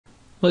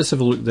Let's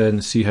have a look then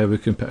and see how we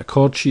can put a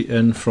chord sheet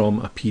in from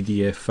a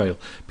PDF file.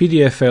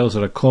 PDF files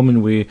are a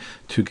common way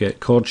to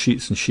get chord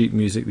sheets and sheet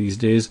music these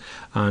days,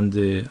 and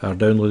they are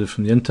downloaded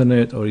from the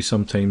internet, or you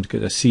sometimes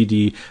get a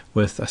CD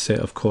with a set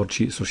of chord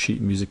sheets or sheet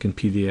music in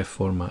PDF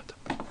format.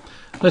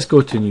 Let's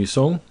go to New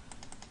Song.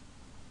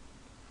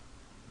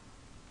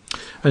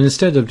 And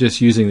instead of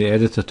just using the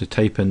editor to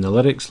type in the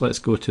lyrics, let's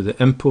go to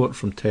the Import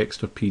from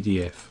Text or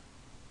PDF.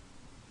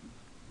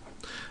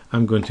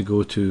 I'm going to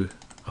go to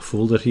a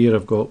folder here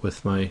I've got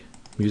with my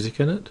music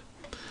in it,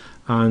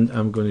 and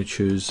I'm going to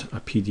choose a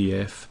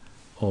PDF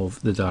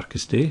of The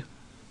Darkest Day.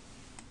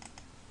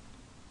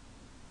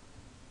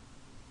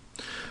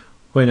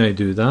 When I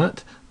do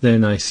that,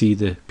 then I see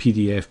the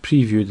PDF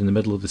previewed in the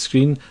middle of the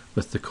screen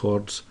with the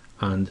chords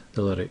and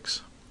the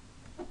lyrics.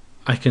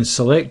 I can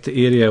select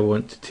the area I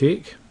want to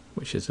take,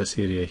 which is this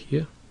area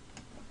here,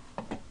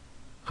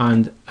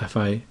 and if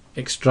I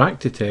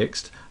extract the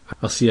text,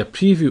 I'll see a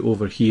preview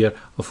over here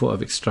of what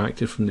I've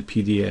extracted from the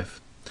PDF.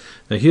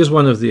 Now here's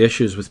one of the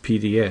issues with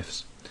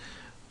PDFs.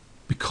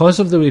 Because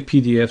of the way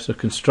PDFs are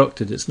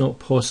constructed, it's not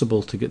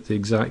possible to get the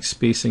exact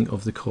spacing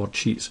of the chord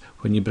sheets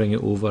when you bring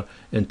it over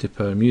into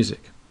Power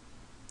Music.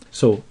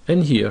 So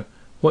in here,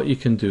 what you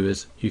can do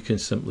is you can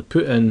simply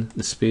put in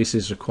the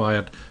spaces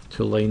required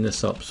to line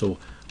this up. So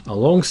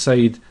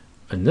alongside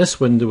in this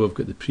window we've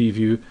got the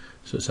preview,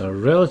 so it's a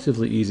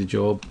relatively easy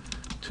job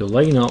to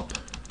line up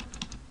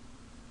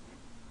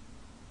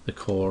the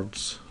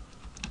chords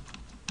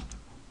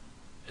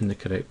in the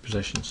correct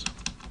positions.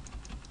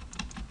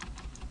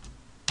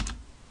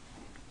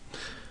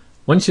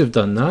 Once you've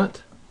done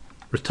that,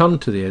 return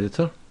to the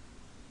editor,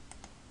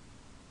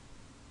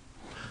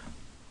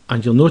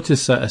 and you'll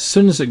notice that as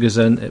soon as it goes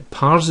in, it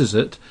parses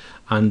it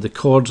and the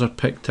chords are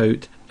picked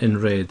out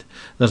in red.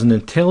 There's an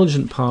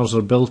intelligent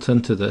parser built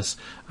into this,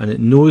 and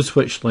it knows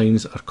which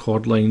lines are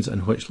chord lines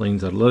and which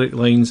lines are lyric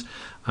lines,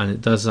 and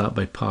it does that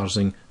by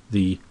parsing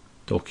the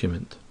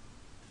document.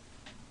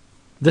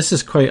 This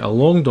is quite a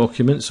long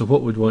document, so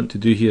what we'd want to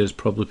do here is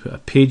probably put a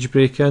page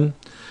break in.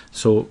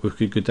 So we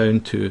could go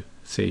down to,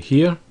 say,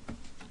 here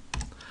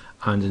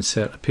and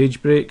insert a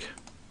page break,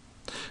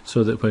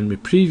 so that when we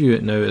preview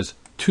it now as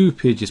 2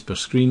 pages per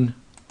screen,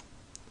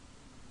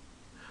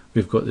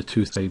 we've got the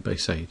two side by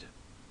side.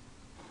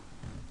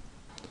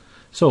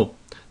 So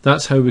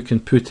that's how we can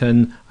put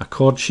in a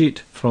chord sheet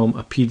from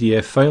a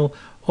PDF file,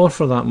 or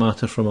for that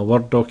matter from a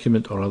Word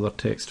document or other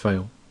text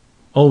file.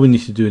 All we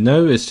need to do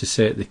now is to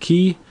set the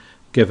key,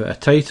 give it a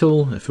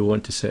title if we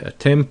want to set a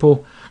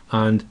tempo,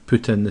 and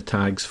put in the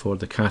tags for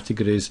the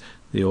categories,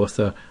 the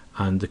author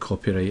and the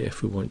copyright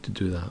if we want to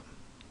do that.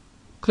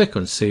 Click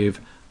on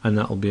Save, and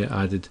that will be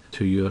added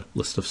to your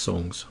list of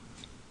songs.